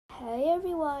Hey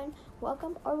everyone,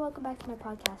 welcome back to my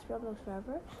podcast, Roblox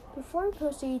Forever. Before we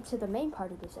proceed to the main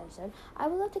part of this episode, I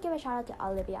would love to give a shout out to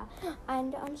Olivia.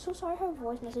 And I'm so sorry her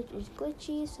voice message is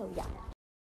glitchy, so yeah.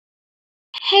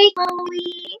 Hey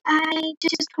Chloe, I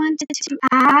just wanted to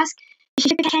ask if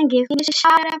you can give me a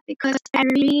shout out because I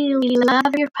really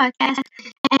love your podcast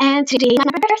and today is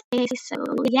my birthday, so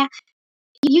yeah,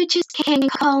 you just can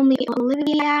call me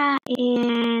Olivia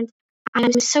and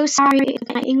I'm so sorry if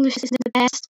my English isn't the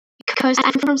best because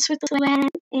I'm from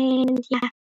Switzerland and yeah,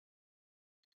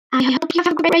 I hope you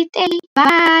have a great day.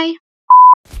 Bye!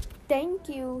 Thank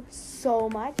you so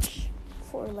much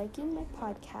for liking my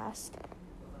podcast.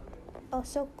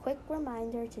 Also, quick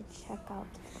reminder to check out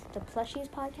the Plushies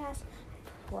podcast,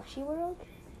 Plushie World,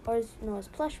 or is known as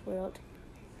Plush World,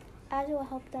 as it will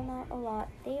help them out a lot.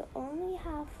 They only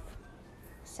have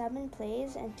 7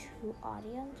 plays and 2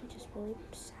 audience, which is really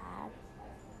sad.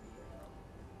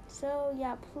 So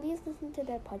yeah, please listen to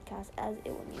their podcast as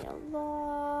it will mean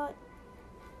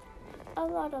a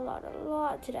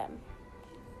lot to them.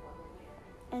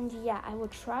 And yeah, I will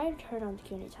try to turn on the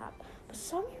Q&A tab. But for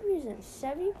some reason,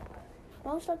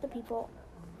 most of the people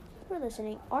who are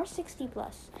listening are 60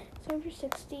 plus. So if you're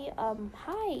 60,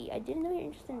 hi, I didn't know you're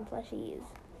interested in plushies.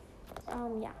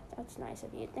 Yeah, that's nice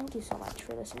of you. Thank you so much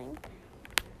for listening.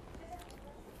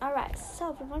 Alright,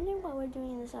 so if you're wondering what we're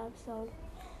doing in this episode,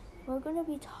 we're going to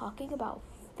be talking about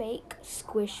fake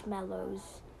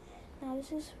squishmallows. Now,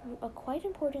 this is a quite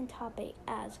important topic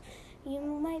as you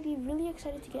might be really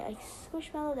excited to get a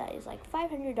squishmallow that is like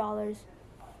 $500.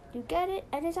 You get it,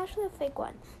 and it's actually a fake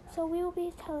one. So we will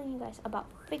be telling you guys about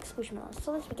fake squishmallows.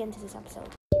 So let's begin to this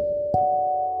episode.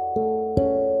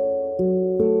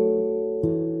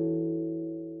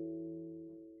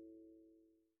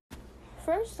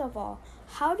 First of all,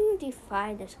 how do you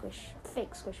define a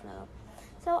fake squishmallow?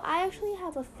 So I actually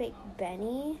have a fake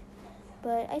Benny,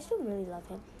 but I still really love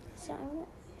him. So I'm going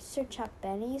to search up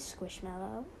Benny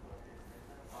Squishmallow.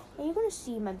 And you're going to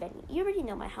see my Benny. You already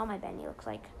know how my Benny looks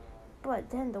like.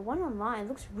 But then the one online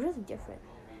looks really different.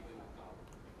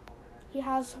 He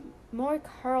has more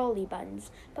curly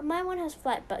buns. But my one has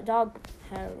flat dog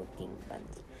hair looking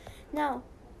buns. Now,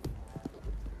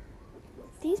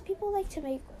 these people like to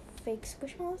make fake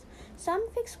squishmallows. Some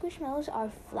fake squishmallows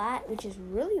are flat, which is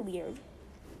really weird.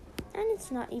 And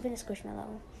it's not even a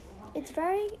squishmallow. It's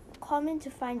very common to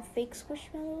find fake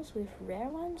squishmallows with rare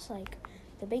ones, like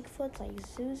the Bigfoots, like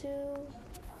Zuzu,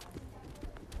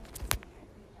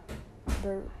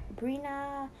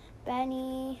 Brina,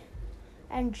 Benny,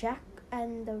 and Jack,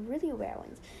 and the really rare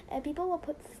ones. And people will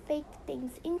put fake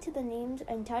things into the names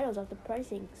and titles of the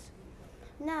pricings.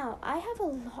 Now, I have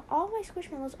all my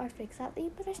squishmallows are fake,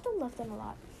 sadly, but I still love them a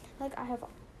lot. Like, I have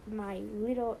my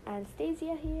little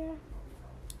Anastasia here,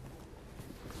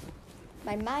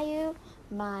 my Mayu,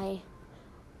 my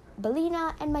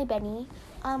Belina, and my Benny.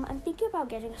 I'm thinking about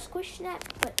getting a Squishnet,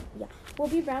 but yeah, we'll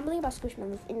be rambling about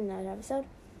Squishmallows in another episode.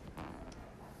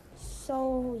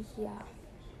 So yeah,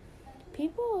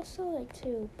 people also like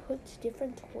to put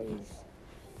different toys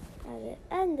at it,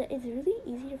 and it's really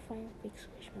easy to find fake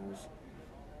Squishmallows.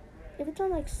 If it's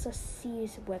on like sussy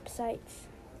websites,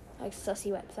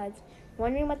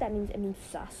 wondering what that means, it means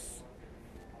sus.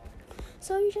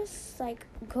 So you just like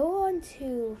go on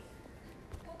to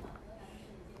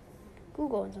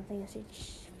Google and something and say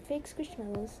fake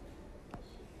squishmallows.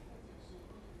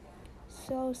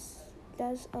 So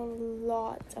there's a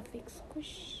lot of fake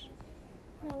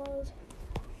squishmallows.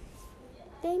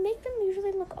 They make them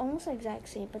usually look almost the exact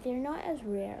same, but they're not as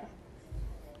rare.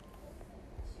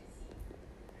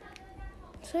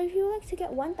 So if you like to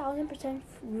get 1000%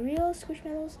 real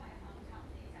squishmallows,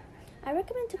 I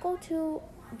recommend to go to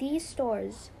these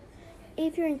stores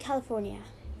if you're in California.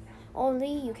 Only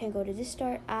you can go to this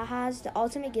store, Ahas, the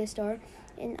Ultimate Gift Store.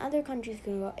 In other countries, you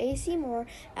can go AC Moore,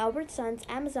 Albertsons,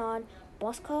 Amazon,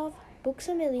 Boscov, Books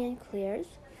A Million,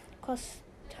 Clears,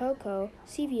 Costco,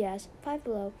 CVS, Five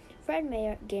Below, Fred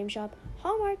Meyer, Game Shop,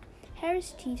 Hallmark,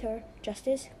 Harris Teeter,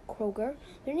 Justice, Kroger,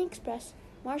 Learning Express,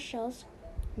 Marshalls,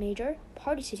 Major,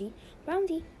 Party City,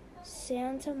 Roundy,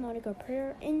 Santa Monica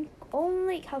Pier in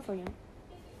only California.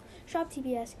 Shop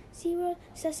TBS, SeaWorld,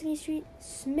 Sesame Street,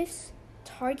 Smith's,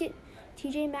 Target,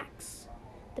 TJ Maxx,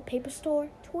 The Paper Store,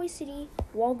 Toy City,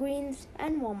 Walgreens,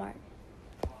 and Walmart.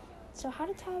 So how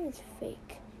to tell it's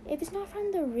fake? If it's not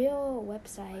from the real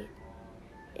website,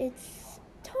 it's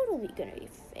totally gonna be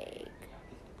fake.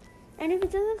 And if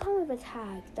it doesn't come with a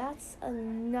tag, that's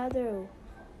another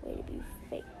way to be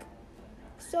fake.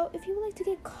 So if you would like to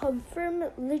get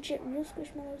confirmed legit real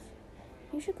squishmallows,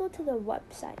 you should go to the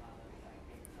website.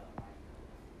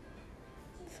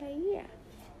 So yeah.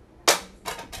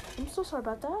 I'm so sorry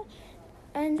about that.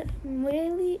 And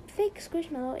really fake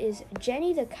Squishmallow is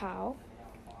Jenny the cow.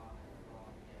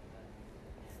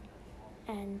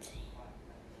 And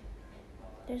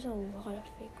there's a lot of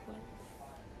fake ones.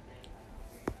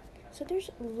 So there's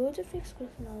loads of fake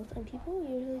Squishmallows, and people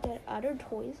usually get other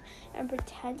toys and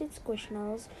pretend it's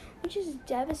Squishmallows, which is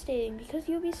devastating because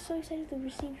you'll be so excited to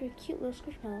receive your cute little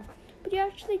Squishmallow, but you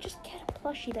actually just get a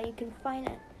plushie that you can find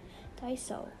at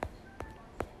Daiso.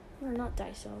 Or not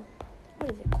Daiso.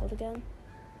 What is it called again?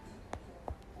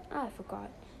 I forgot.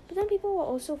 But then people will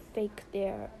also fake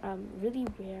their really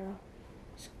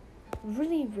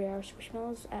rare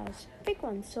Squishmallows as fake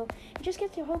ones. So it just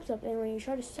gets your hopes up, and when you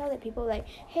try to sell it, people are like,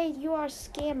 hey, you are a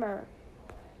scammer.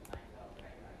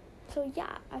 So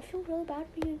yeah, I feel really bad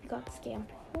for you if you got scammed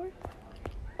before.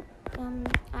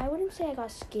 I wouldn't say I got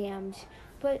scammed,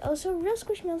 but also real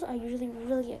Squishmallows are usually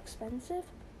really expensive.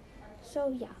 So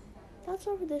yeah, that's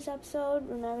all for this episode.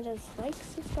 Remember to like,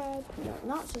 subscribe, no,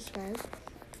 not subscribe,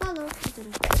 follow,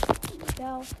 the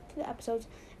bell to the episodes,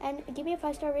 and give me a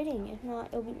 5-star rating. If not,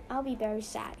 I'll be very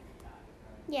sad.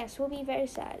 Yes, we'll be very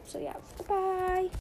sad. So yeah, bye.